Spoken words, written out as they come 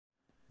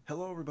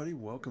Hello everybody,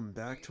 welcome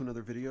back to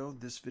another video.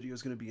 This video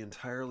is going to be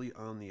entirely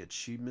on the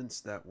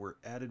achievements that were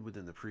added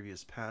within the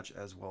previous patch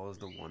as well as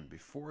the one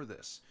before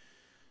this.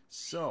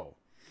 So,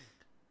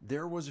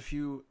 there was a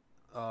few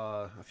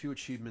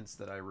achievements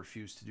that I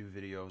refused to do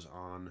videos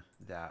on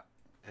that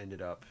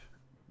ended up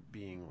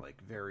being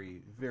like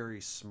very,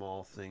 very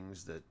small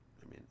things that,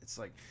 I mean, it's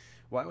like,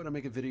 why would I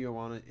make a video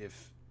on it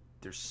if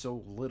there's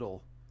so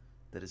little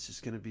that it's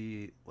just going to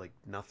be like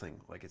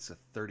nothing, like it's a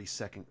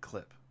 30-second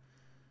clip.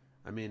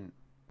 I mean,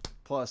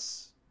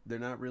 plus, they're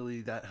not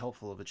really that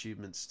helpful of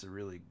achievements to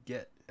really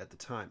get at the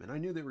time. And I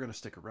knew they were going to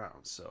stick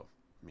around, so,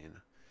 I mean,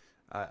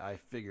 I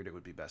figured it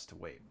would be best to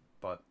wait.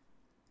 But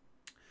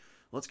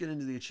let's get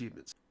into the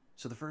achievements.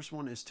 So the first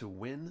one is to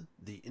win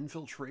the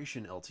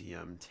Infiltration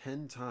LTM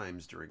 10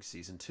 times during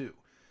Season 2.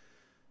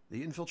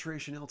 The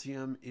Infiltration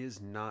LTM is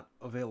not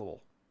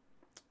available.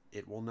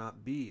 It will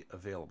not be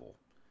available.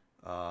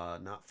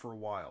 Not for a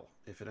while.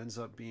 If it ends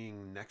up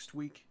being next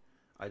week,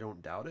 I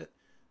don't doubt it.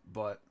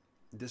 But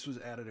this was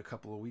added a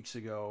couple of weeks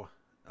ago,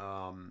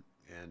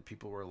 and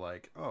people were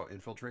like, "Oh,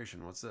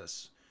 Infiltration, what's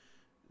this?"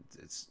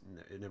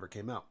 It never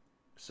came out.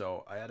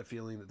 So I had a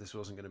feeling that this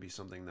wasn't going to be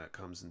something that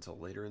comes until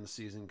later in the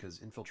season,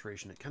 because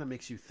Infiltration, it kind of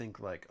makes you think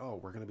like, oh,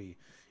 we're going to be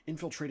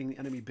infiltrating the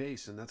enemy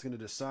base, and that's going to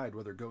decide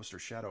whether Ghost or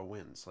Shadow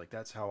wins. Like,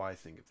 that's how I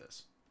think of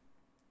this.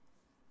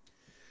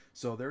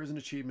 So there is an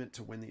achievement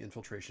to win the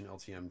Infiltration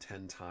LTM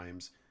 10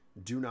 times.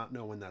 Do not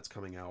know when that's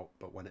coming out,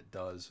 but when it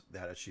does,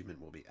 that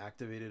achievement will be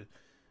activated.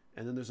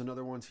 And then there's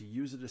another one to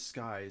use a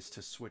disguise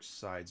to switch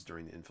sides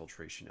during the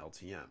Infiltration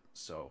LTM.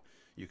 So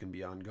you can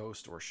be on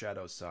Ghost or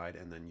Shadow side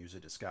and then use a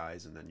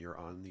disguise, and then you're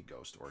on the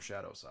Ghost or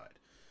Shadow side.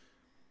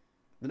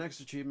 The next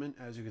achievement,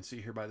 as you can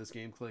see here by this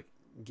game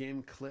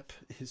clip,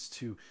 is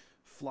to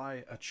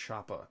fly a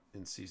Choppa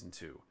in Season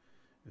 2.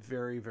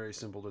 Very, very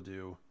simple to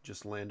do.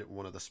 Just land at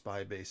one of the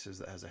spy bases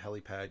that has a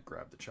helipad,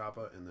 grab the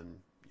Choppa, and then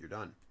you're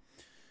done.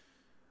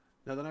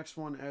 Now the next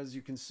one, as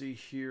you can see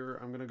here,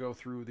 I'm going to go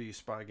through the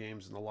spy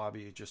games in the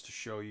lobby just to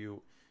show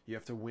you. You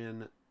have to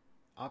win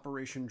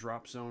Operation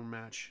Drop Zone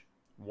match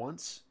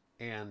once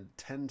and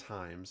 10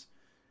 times,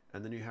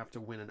 and then you have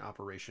to win an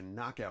Operation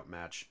Knockout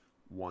match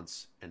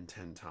once and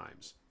 10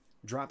 times.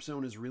 Drop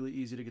Zone is really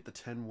easy to get the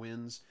 10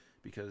 wins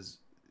because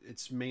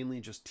it's mainly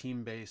just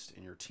team-based,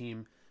 and your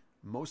team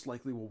most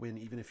likely will win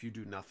even if you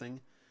do nothing.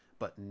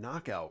 But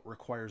Knockout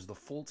requires the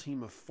full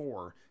team of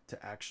 4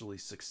 to actually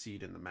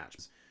succeed in the match.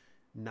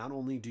 Not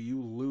only do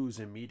you lose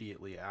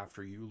immediately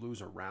after you lose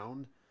a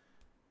round,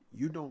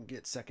 you don't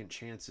get second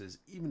chances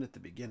even at the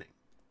beginning.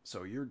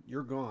 So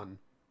you're gone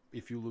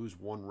if you lose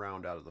one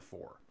round out of the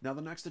 4. Now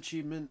the next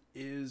achievement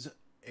is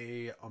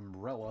a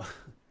umbrella.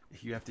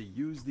 You have to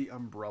use the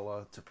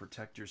umbrella to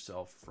protect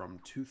yourself from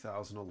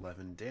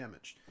 2011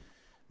 damage.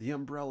 The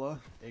umbrella,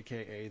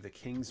 aka the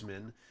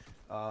Kingsman,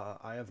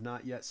 I have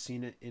not yet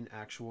seen it in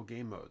actual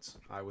game modes.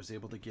 I was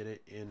able to get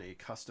it in a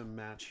custom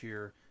match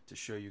here to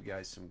show you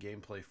guys some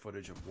gameplay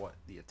footage of what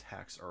the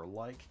attacks are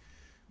like,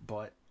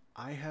 but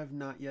I have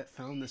not yet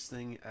found this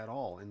thing at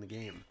all in the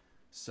game.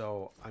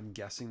 So I'm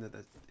guessing that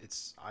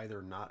it's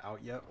either not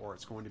out yet or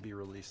it's going to be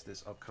released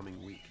this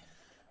upcoming week.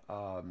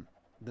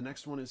 The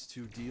next one is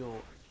to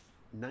deal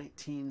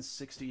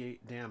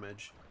 1968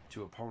 damage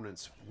to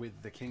opponents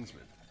with the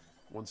Kingsman.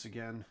 Once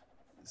again,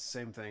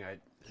 same thing.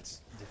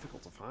 It's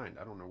difficult to find.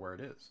 I don't know where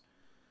it is.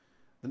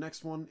 The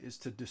next one is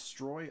to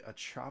destroy a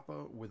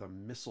Choppa with a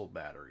missile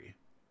battery.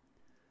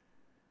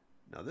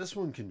 Now this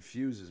one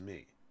confuses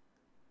me.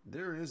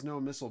 There is no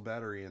missile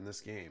battery in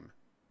this game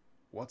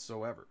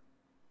whatsoever.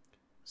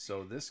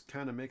 So this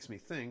kind of makes me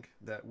think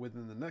that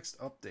within the next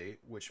update,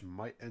 which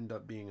might end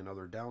up being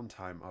another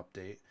downtime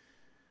update,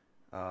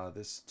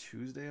 this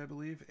Tuesday, I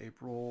believe,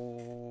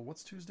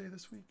 what's Tuesday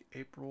this week?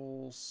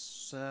 April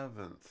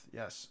 7th.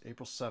 Yes,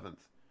 April 7th.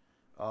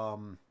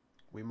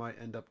 We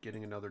might end up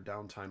getting another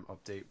downtime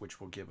update,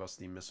 which will give us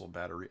the missile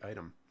battery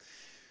item.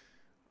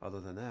 Other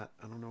than that,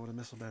 I don't know what a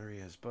missile battery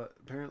is, but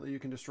apparently you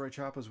can destroy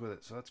Choppas with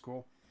it, so that's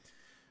cool.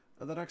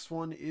 The next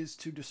one is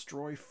to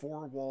destroy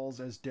 4 walls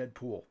as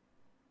Deadpool.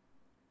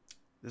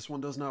 This one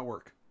does not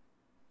work.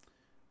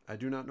 I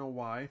do not know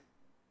why.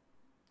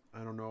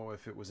 I don't know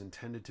if it was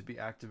intended to be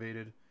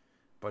activated,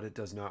 but it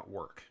does not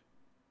work.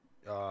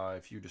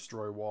 If you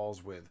destroy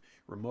walls with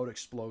remote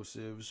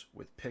explosives,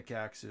 with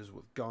pickaxes,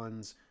 with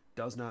guns,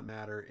 does not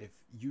matter.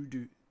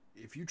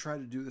 If you try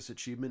to do this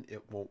achievement,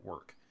 it won't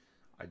work.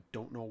 I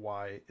don't know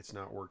why it's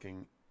not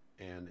working,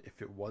 and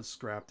if it was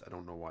scrapped, I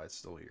don't know why it's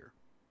still here.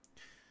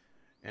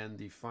 And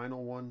the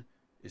final one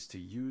is to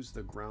use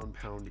the ground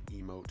pound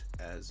emote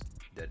as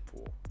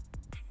Deadpool,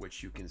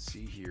 which you can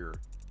see here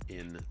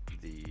in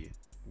the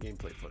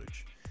gameplay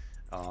footage.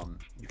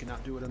 You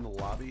cannot do it in the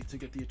lobby to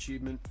get the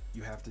achievement.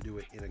 You have to do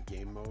it in a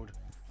game mode.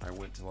 I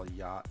went to a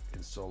yacht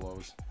in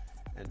solos,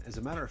 and as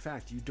a matter of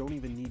fact, you don't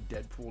even need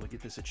Deadpool to get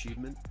this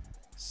achievement.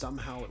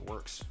 Somehow it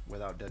works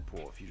without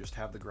Deadpool. If you just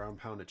have the ground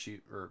pound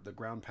the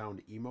ground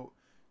pound emote,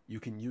 you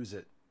can use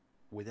it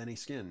with any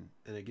skin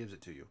and it gives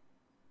it to you.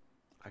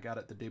 I got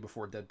it the day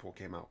before Deadpool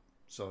came out,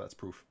 so that's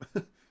proof.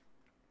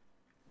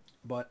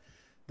 But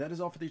that is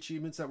all for the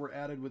achievements that were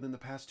added within the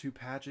past 2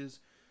 patches.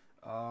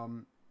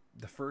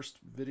 The first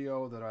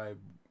video that I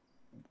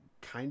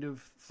kind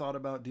of thought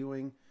about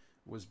doing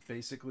was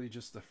basically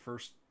just the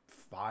first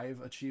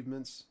 5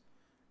 achievements.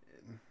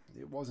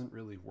 It wasn't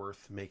really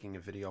worth making a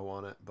video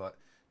on it, but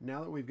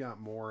now that we've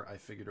got more, I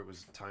figured it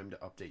was time to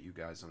update you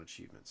guys on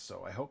achievements.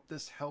 So I hope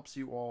this helps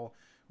you all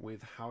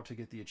with how to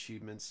get the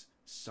achievements.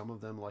 Some of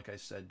them, like I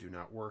said, do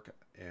not work,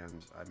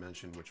 and I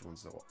mentioned which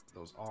ones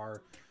those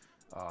are.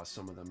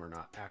 Some of them are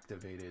not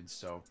activated,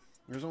 so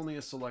there's only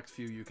a select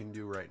few you can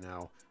do right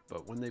now,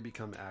 but when they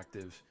become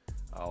active,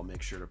 I'll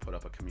make sure to put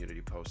up a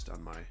community post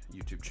on my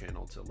YouTube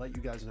channel to let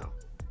you guys know.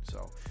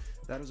 So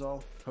that is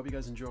all. Hope you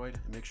guys enjoyed,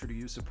 and make sure to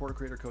use supporter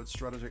creator code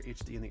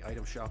StrawDesertHD in the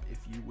item shop if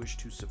you wish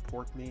to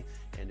support me.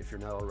 And if you're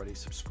not already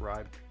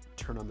subscribed,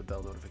 turn on the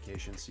bell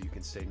notification so you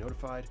can stay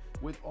notified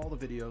with all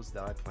the videos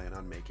that I plan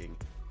on making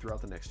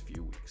throughout the next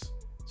few weeks.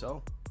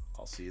 So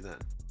I'll see you then.